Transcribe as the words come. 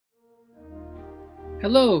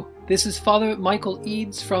Hello, this is Father Michael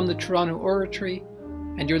Eads from the Toronto Oratory,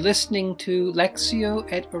 and you're listening to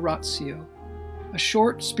Lectio et Oratio, a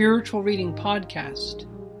short spiritual reading podcast,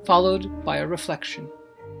 followed by a reflection.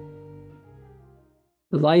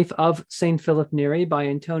 The Life of St. Philip Neri by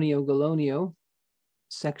Antonio Gallonio,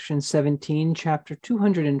 Section 17, Chapter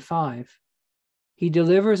 205. He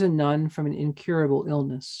delivers a nun from an incurable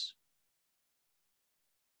illness.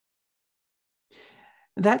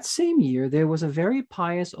 That same year, there was a very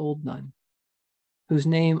pious old nun, whose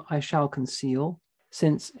name I shall conceal,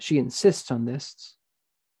 since she insists on this,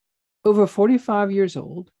 over 45 years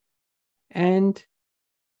old, and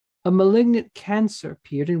a malignant cancer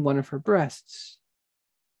appeared in one of her breasts.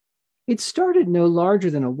 It started no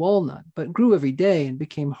larger than a walnut, but grew every day and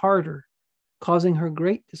became harder, causing her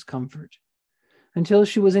great discomfort, until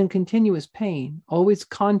she was in continuous pain, always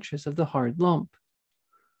conscious of the hard lump.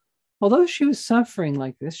 Although she was suffering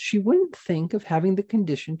like this, she wouldn't think of having the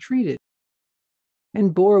condition treated,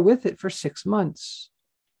 and bore with it for 6 months.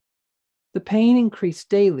 The pain increased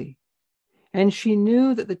daily, and she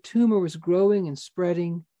knew that the tumor was growing and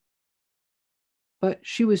spreading, but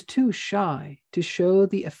she was too shy to show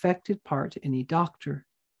the affected part to any doctor,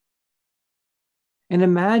 and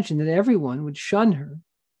imagined that everyone would shun her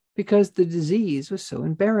because the disease was so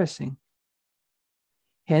embarrassing.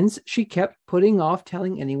 Hence, she kept putting off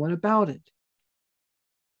telling anyone about it.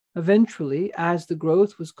 Eventually, as the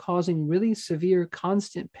growth was causing really severe,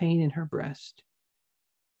 constant pain in her breast,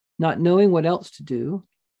 not knowing what else to do,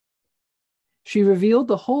 she revealed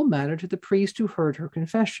the whole matter to the priest who heard her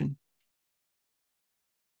confession.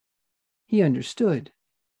 He understood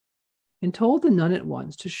and told the nun at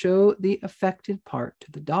once to show the affected part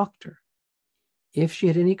to the doctor if she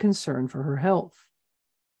had any concern for her health.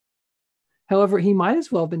 However, he might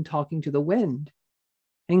as well have been talking to the wind,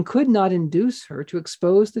 and could not induce her to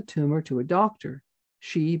expose the tumor to a doctor,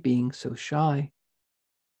 she being so shy.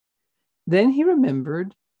 Then he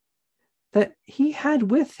remembered that he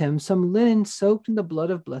had with him some linen soaked in the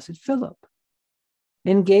blood of Blessed Philip,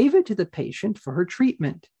 and gave it to the patient for her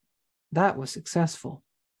treatment. That was successful.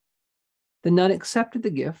 The nun accepted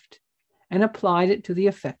the gift and applied it to the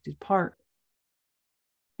affected part.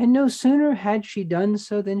 And no sooner had she done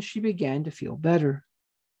so than she began to feel better.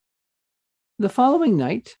 The following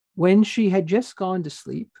night, when she had just gone to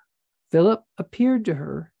sleep, Philip appeared to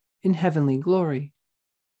her in heavenly glory,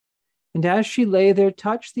 and as she lay there,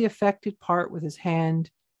 touched the affected part with his hand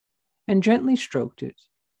and gently stroked it,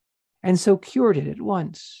 and so cured it at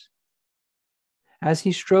once. As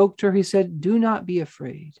he stroked her, he said, "Do not be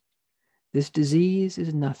afraid. This disease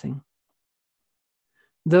is nothing."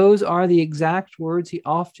 Those are the exact words he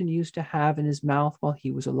often used to have in his mouth while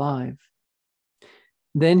he was alive.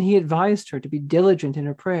 Then he advised her to be diligent in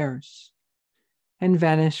her prayers, and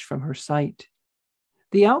vanished from her sight.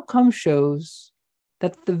 The outcome shows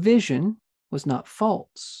that the vision was not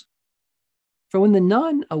false. For when the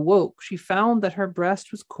nun awoke, she found that her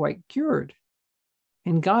breast was quite cured,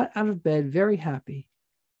 and got out of bed very happy.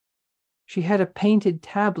 She had a painted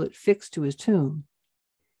tablet fixed to his tomb,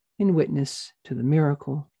 in witness to the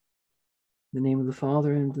miracle. In the name of the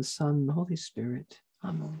Father, and of the Son, and the Holy Spirit.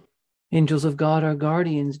 Amen. Angels of God, our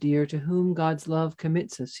guardians dear, to whom God's love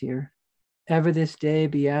commits us here, ever this day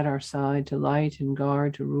be at our side, to light and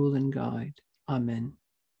guard, to rule and guide. Amen.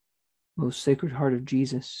 Most Sacred Heart of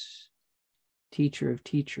Jesus, Teacher of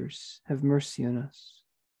teachers, have mercy on us.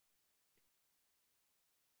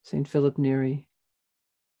 St. Philip Neri,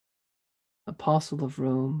 Apostle of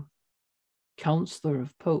Rome, Counselor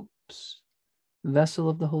of Popes, Vessel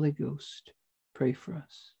of the Holy Ghost, pray for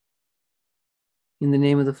us. In the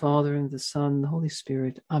name of the Father, and of the Son, and the Holy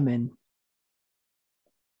Spirit. Amen.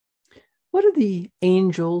 What did the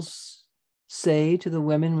angels say to the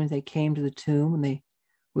women when they came to the tomb, when they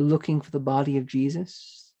were looking for the body of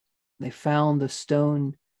Jesus? They found the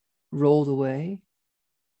stone rolled away.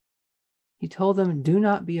 He told them, "Do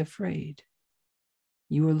not be afraid.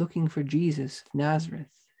 You are looking for Jesus of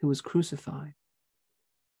Nazareth, who was crucified.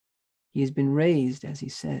 He has been raised, as he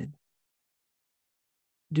said.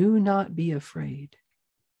 Do not be afraid."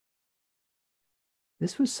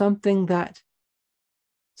 This was something that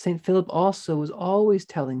St. Philip also was always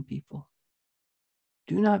telling people.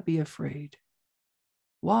 Do not be afraid.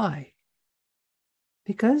 Why?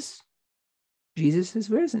 Because Jesus is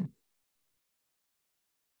risen.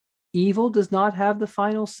 Evil does not have the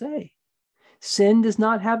final say. Sin does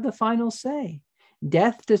not have the final say.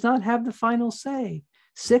 Death does not have the final say.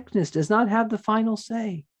 Sickness does not have the final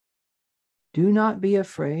say. Do not be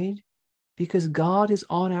afraid, because God is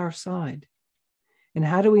on our side. And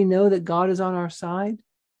how do we know that God is on our side?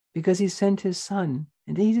 Because he sent his Son.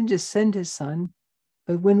 And he didn't just send his Son,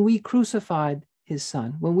 But when we crucified his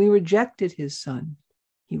Son, when we rejected his Son,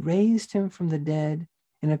 he raised him from the dead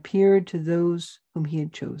and appeared to those whom he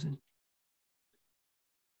had chosen.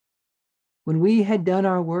 When we had done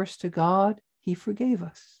our worst to God, he forgave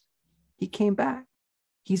us. He came back.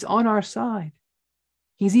 He's on our side.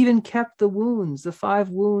 He's even kept the wounds, the 5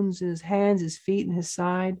 wounds in his hands, his feet, and his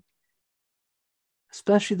side,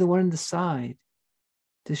 especially the one in the side,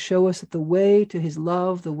 to show us that the way to his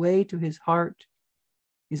love, the way to his heart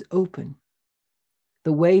is open.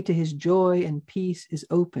 The way to his joy and peace is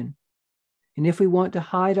open. And if we want to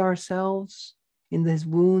hide ourselves in his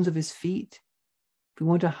wounds of his feet, if we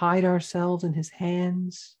want to hide ourselves in his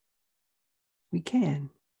hands, we can.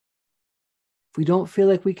 If we don't feel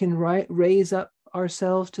like we can raise up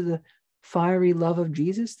ourselves to the fiery love of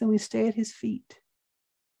Jesus, then we stay at his feet,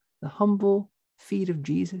 the humble feet of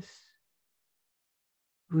Jesus.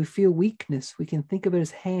 If we feel weakness, we can think about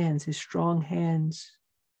his hands, his strong hands.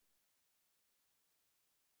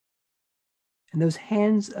 And those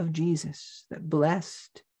hands of Jesus that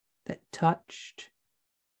blessed, that touched,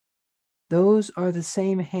 those are the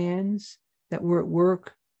same hands that were at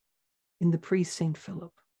work in the priest St.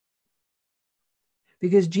 Philip.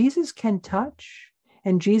 Because Jesus can touch,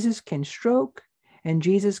 and Jesus can stroke, and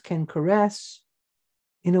Jesus can caress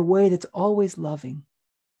in a way that's always loving.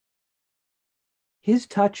 His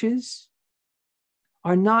touches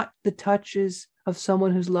are not the touches of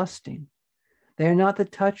someone who's lusting. They are not the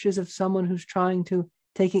touches of someone who's trying to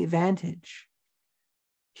take advantage.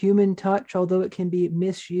 Human touch, although it can be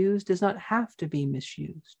misused, does not have to be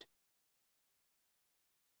misused.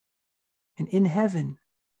 And in heaven,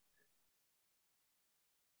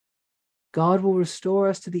 God will restore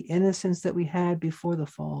us to the innocence that we had before the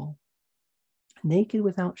fall, naked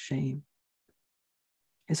without shame.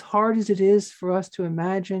 As hard as it is for us to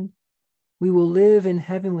imagine, we will live in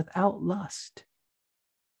heaven without lust.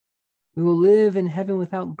 We will live in heaven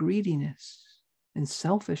without greediness and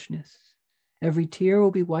selfishness. Every tear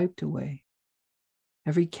will be wiped away.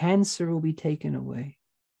 Every cancer will be taken away.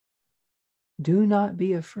 Do not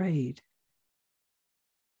be afraid.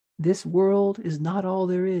 This world is not all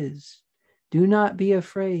there is. Do not be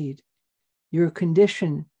afraid. Your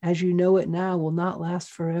condition, as you know it now, will not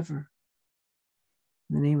last forever.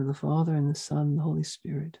 In the name of the Father, and the Son, and the Holy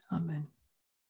Spirit. Amen.